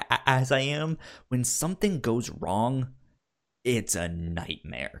as I am, when something goes wrong, it's a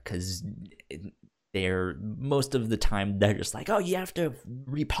nightmare, because they're most of the time they're just like, oh, you have to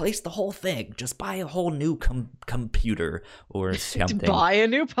replace the whole thing, just buy a whole new computer or something. Buy a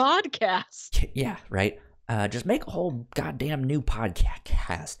new podcast. Yeah, right. Just make a whole goddamn new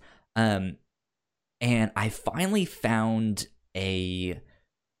podcast. And I finally found a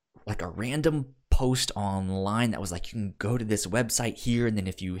random post online that was like, you can go to this website here, and then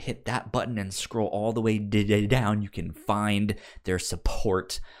if you hit that button and scroll all the way down, you can find their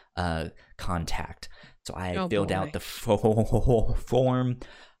support contact. So I filled out the form,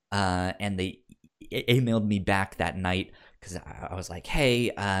 and they emailed me back that night, because I was like,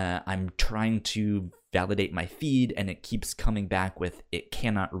 hey, I'm trying to validate my feed, and it keeps coming back with, it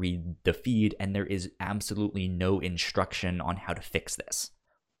cannot read the feed, and there is absolutely no instruction on how to fix this.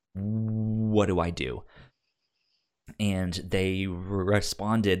 What do I do? And they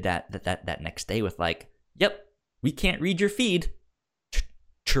responded that next day with like, yep, we can't read your feed.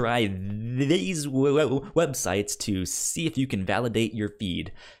 Try these websites to see if you can validate your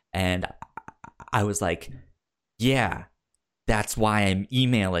feed. And I was like, yeah, that's why I'm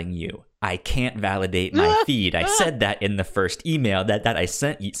emailing you. I can't validate my feed. I said that in the first email that I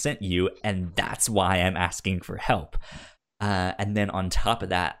sent you, and that's why I'm asking for help. And then on top of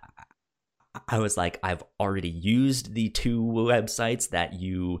that, I was like, I've already used the 2 websites that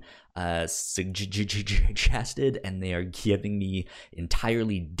you suggested, and they are giving me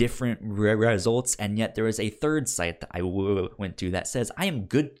entirely different results. And yet there is a third site that I went to that says I am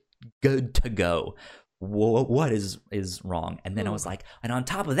good to go. What is wrong? And then I was like, and on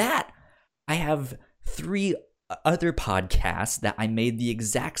top of that, I have 3 other podcasts that I made the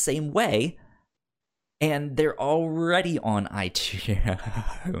exact same way, and they're already on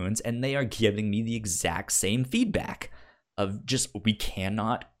iTunes, and they are giving me the exact same feedback of just, we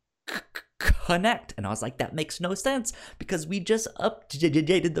cannot connect. And I was like, that makes no sense, because we just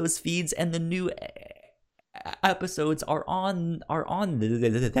updated those feeds, and the new episodes are on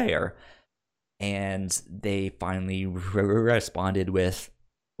there. And they finally responded with,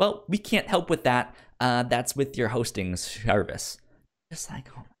 well, we can't help with that. That's with your hosting service. Just like,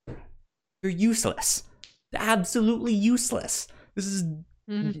 oh, you're useless. Absolutely useless. This is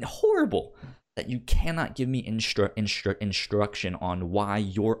horrible that you cannot give me instruction on why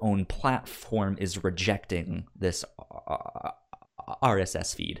your own platform is rejecting this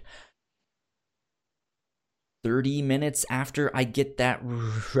RSS feed. 30 minutes after I get that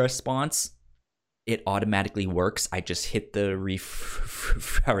response, it automatically works. I just hit the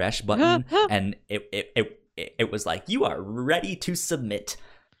refresh button, and it was like, you are ready to submit.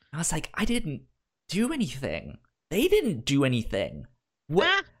 I was like, I didn't do anything. They didn't do anything.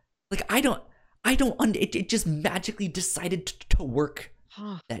 What? Like, it just magically decided to work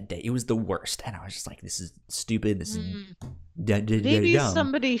that day. It was the worst. And I was just like, this is stupid. This is Maybe dumb.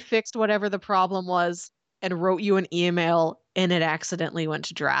 somebody fixed whatever the problem was and wrote you an email and it accidentally went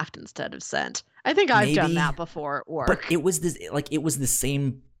to draft instead of sent. I think I've done Maybe, that before at but work. it was the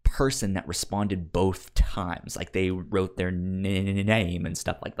same person that responded both times. Like they wrote their name and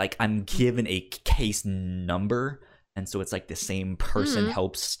stuff. Like I'm given a case number, and so it's like the same person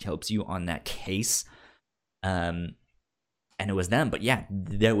helps you on that case. And it was them. But yeah,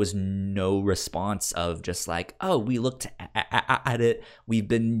 there was no response of just like, oh, we looked at it. We've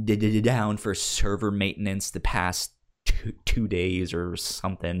been down for server maintenance the past 2 days or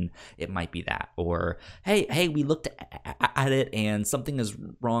something. It might be that. Or, hey, we looked at it and something is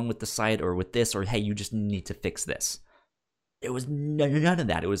wrong with the site or with this. Or, hey, you just need to fix this. It was none of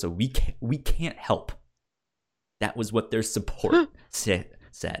that. It was a we can't help. That was what their support said.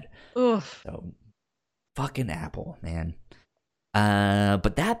 Ugh. So, fucking Apple, man.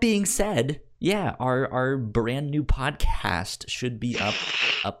 But that being said, yeah, our brand new podcast should be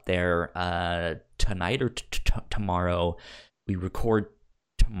up there tonight or tomorrow. We record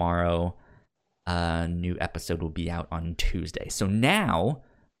tomorrow. New episode will be out on Tuesday. So now,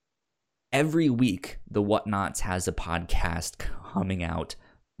 every week, the Whatnots has a podcast coming out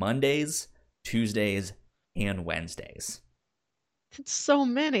Mondays, Tuesdays, and Wednesdays. It's so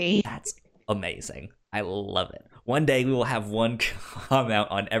many. That's amazing. I love it. One day we will have one come out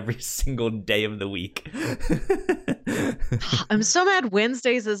on every single day of the week. I'm so mad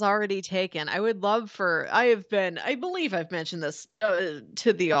Wednesdays is already taken. I believe I've mentioned this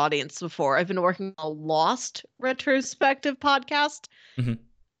to the audience before. I've been working on a Lost retrospective podcast. Mm-hmm.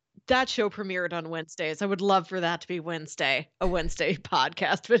 That show premiered on Wednesdays. I would love for that to be a Wednesday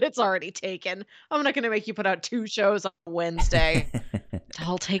podcast, but it's already taken. I'm not going to make you put out 2 shows on Wednesday.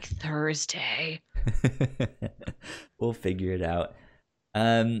 I'll take Thursday. We'll figure it out.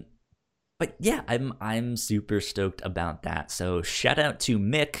 But yeah, I'm super stoked about that. So shout out to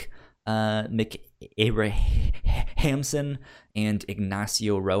Mick Abrahamson and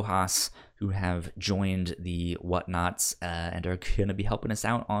Ignacio Rojas, who have joined the Whatnots and are going to be helping us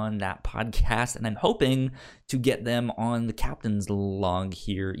out on that podcast. And I'm hoping to get them on the Captain's Log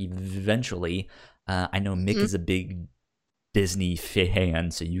here eventually. I know Mick is a big Disney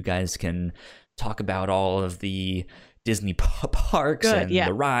fan, so you guys can talk about all of the Disney parks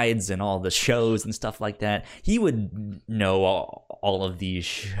the rides and all the shows and stuff like that. He would know all of these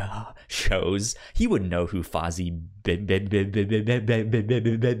shows. He would know who Fozzie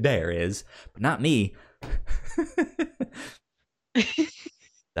Bear is, but not me.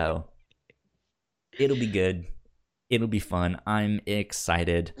 So it'll be good. It'll be fun. I'm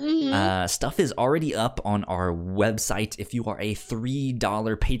excited. Stuff is already up on our website. If you are a $3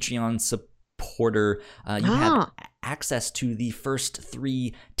 Patreon supporter, you have access to the first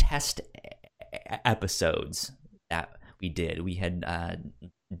 3 test episodes that we did. We had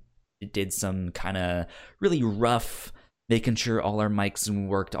did some kind of really rough, making sure all our mics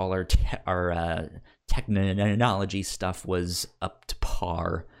worked, all our technology stuff was up to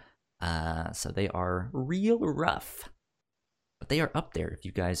par. So they are real rough, but they are up there if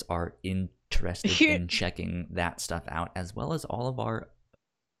you guys are interested in checking that stuff out, as well as all of our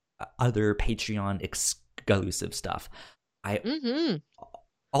other Patreon exclusive stuff. I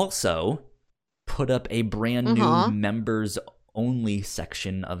also put up a brand new members only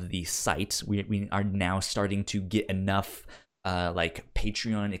section of the site. We are now starting to get enough like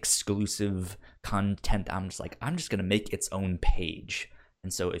Patreon exclusive content. I'm just gonna make its own page.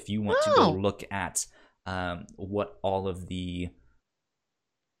 And so if you want to go look at what all of the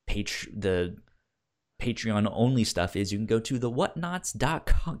Patreon only stuff is, you can go to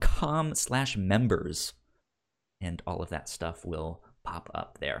thewhatnots.com/members, and all of that stuff will pop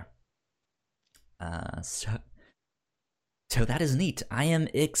up there. So that is neat. I am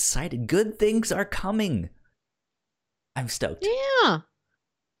excited. Good things are coming. I'm stoked. Yeah.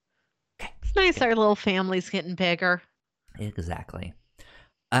 Okay. It's nice our little family's getting bigger. Exactly.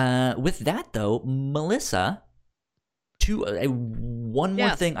 With that, though, Melissa, one more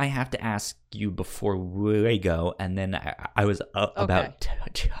thing I have to ask you before we go, and then I was about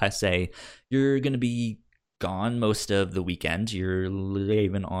to say, you're going to be gone most of the weekend. You're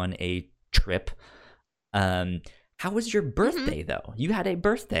leaving on a trip. How was your birthday, though? You had a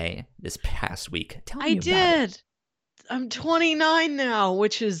birthday this past week. Tell me about it. I did. I'm 29 now,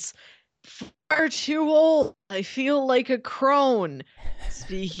 which is far too old. I feel like a crone.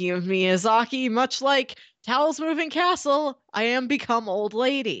 Speaking of Miyazaki, much like Towels Moving Castle, I am become old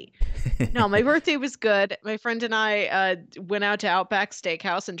lady. No, my birthday was good. My friend and I went out to Outback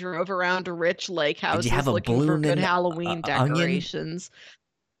Steakhouse and drove around to rich lake houses looking for good Halloween decorations.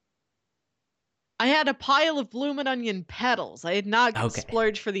 I had a pile of bloomin' onion petals. I had not Okay.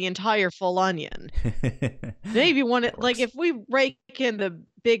 splurged for the entire full onion. Maybe one, That like, works. if we rake in the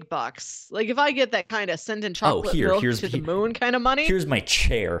big bucks, like, if I get that kind of sending Oh, chocolate milk to the moon kind of money. Here's my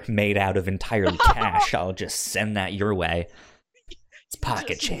chair made out of entirely cash. I'll just send that your way. It's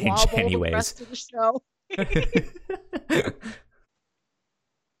pocket Just change, wobble the anyways. rest of the show.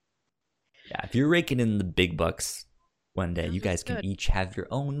 Yeah, if you're raking in the big bucks one day, Yeah, you guys that's can good. each have your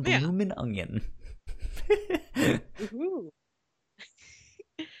own Yeah. bloomin' onion. Ooh.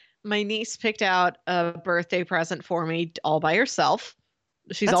 My niece picked out a birthday present for me all by herself.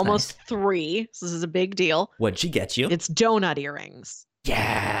 She's That's almost nice. 3, so this is a big deal. What'd she get you? It's donut earrings.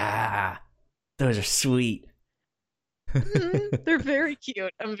 Yeah, those are sweet. They're very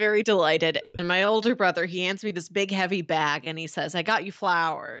cute. I'm very delighted. And my older brother, he hands me this big heavy bag and he says, "I got you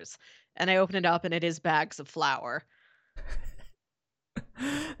flowers." And I open it up and it is bags of flour.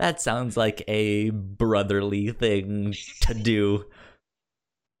 That sounds like a brotherly thing to do.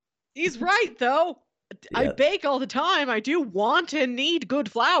 He's right, though. I Yeah. bake all the time. I do want and need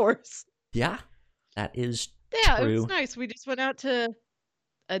good flowers. Yeah, that is Yeah, it was true. nice. We just went out to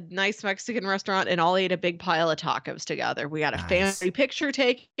a nice Mexican restaurant and all ate a big pile of tacos together. We got a Nice. family picture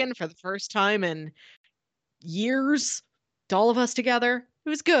taken for the first time in years. All of us together. It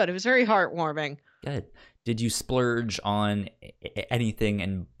was good. It was very heartwarming. Good. Did you splurge on anything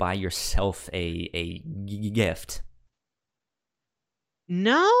and buy yourself a gift?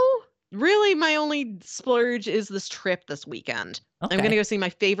 No, really, my only splurge is this trip this weekend. Okay. I'm going to go see my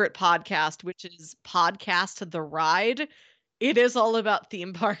favorite podcast, which is Podcast The Ride. It is all about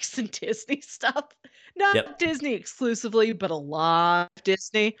theme parks and Disney stuff. Not Yep. Disney exclusively, but a lot of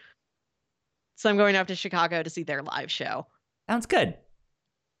Disney. So I'm going up to Chicago to see their live show. Sounds good.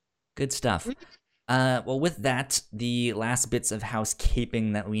 Good stuff. Well, with that, the last bits of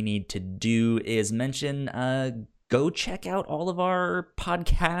housekeeping that we need to do is mention go check out all of our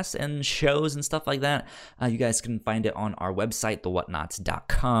podcasts and shows and stuff like that. You guys can find it on our website,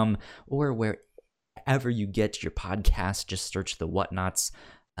 thewhatnots.com, or wherever you get your podcast. Just search The Whatnots.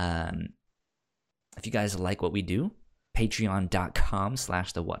 If you guys like what we do,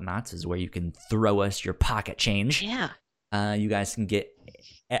 patreon.com/thewhatnots is where you can throw us your pocket change. Yeah. You guys can get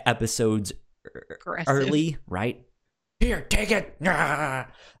episodes early, right? Here, take it.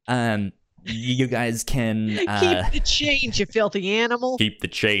 You guys can keep the change, you filthy animal. Keep the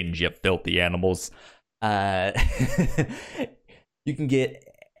change, you filthy animals. You can get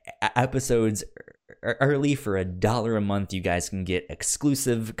episodes early for $1 a month. You guys can get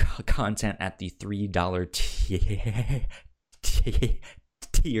exclusive content at the $3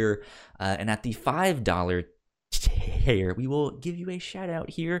 tier, and at the $5 tier, we will give you a shout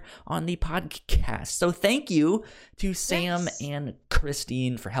out here on the podcast. So thank you to Sam and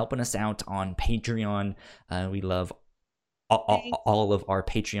Christine for helping us out on Patreon. We love all of our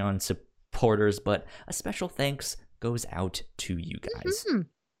Patreon supporters, but a special thanks goes out to you guys.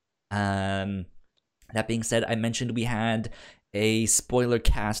 That being said, I mentioned we had a spoiler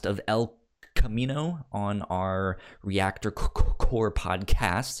cast of El Camino on our Reactor Core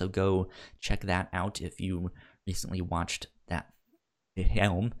podcast, so go check that out if you recently watched that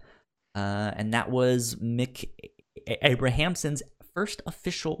film. And that was Mick Abrahamson's first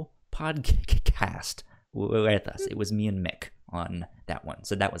official podcast with us. It was me and Mick on that one,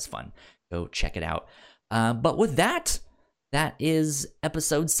 so that was fun. Go check it out. But with that, that is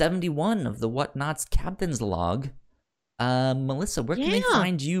episode 71 of the Whatnots Captain's Log. Melissa, where can they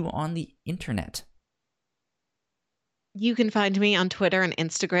find you on the internet? You can find me on Twitter and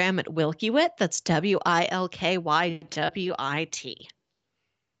Instagram at Wilkywit. That's WILKYWIT.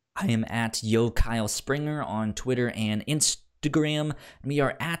 I am at Yo Kyle Springer on Twitter and Instagram. We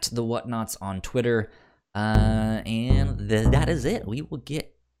are at The Whatnots on Twitter. And that is it. We will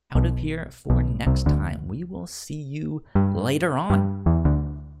get out of here for next time. We will see you later on.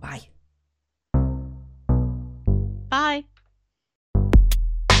 Bye. Bye.